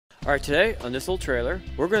Alright, today on this little trailer,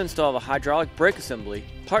 we're going to install the hydraulic brake assembly,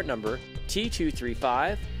 part number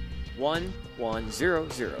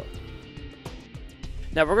T23511100.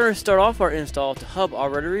 Now we're going to start off our install with the hub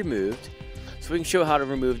already removed, so we can show how to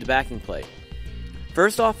remove the backing plate.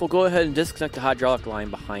 First off, we'll go ahead and disconnect the hydraulic line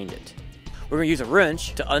behind it. We're going to use a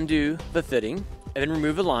wrench to undo the fitting, and then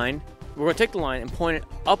remove the line. We're going to take the line and point it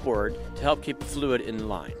upward to help keep the fluid in the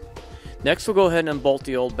line. Next, we'll go ahead and unbolt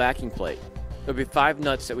the old backing plate. There'll be 5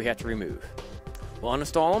 nuts that we have to remove. We'll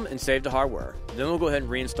uninstall them and save the hardware. Then we'll go ahead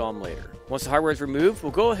and reinstall them later. Once the hardware is removed,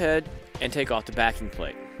 we'll go ahead and take off the backing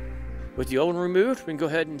plate. With the old one removed, we can go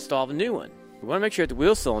ahead and install the new one. We want to make sure that the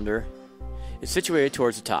wheel cylinder is situated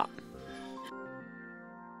towards the top.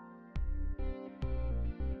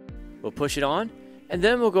 We'll push it on, and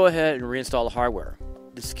then we'll go ahead and reinstall the hardware.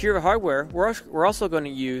 To secure the hardware, we're also going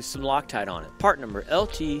to use some Loctite on it, part number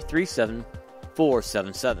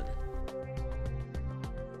LT37477.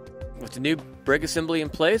 With the new brake assembly in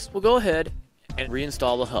place, we'll go ahead and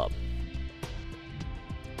reinstall the hub.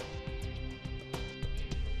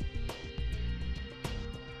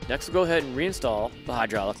 Next, we'll go ahead and reinstall the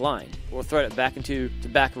hydraulic line. We'll thread it back into the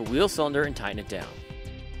back of a wheel cylinder and tighten it down.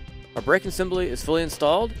 Our brake assembly is fully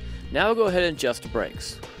installed. Now we'll go ahead and adjust the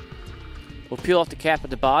brakes. We'll peel off the cap at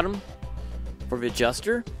the bottom for the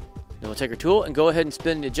adjuster. Then we'll take our tool and go ahead and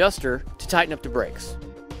spin the adjuster to tighten up the brakes.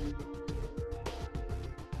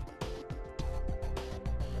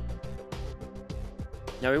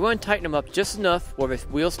 Now we want to tighten them up just enough where the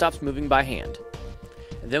wheel stops moving by hand.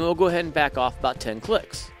 And then we'll go ahead and back off about 10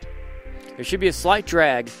 clicks. There should be a slight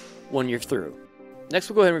drag when you're through. Next,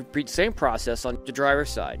 we'll go ahead and repeat the same process on the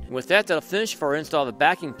driver's side. And with that, that'll finish for our install of the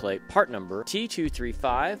backing plate, part number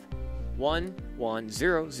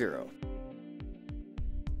T23511100.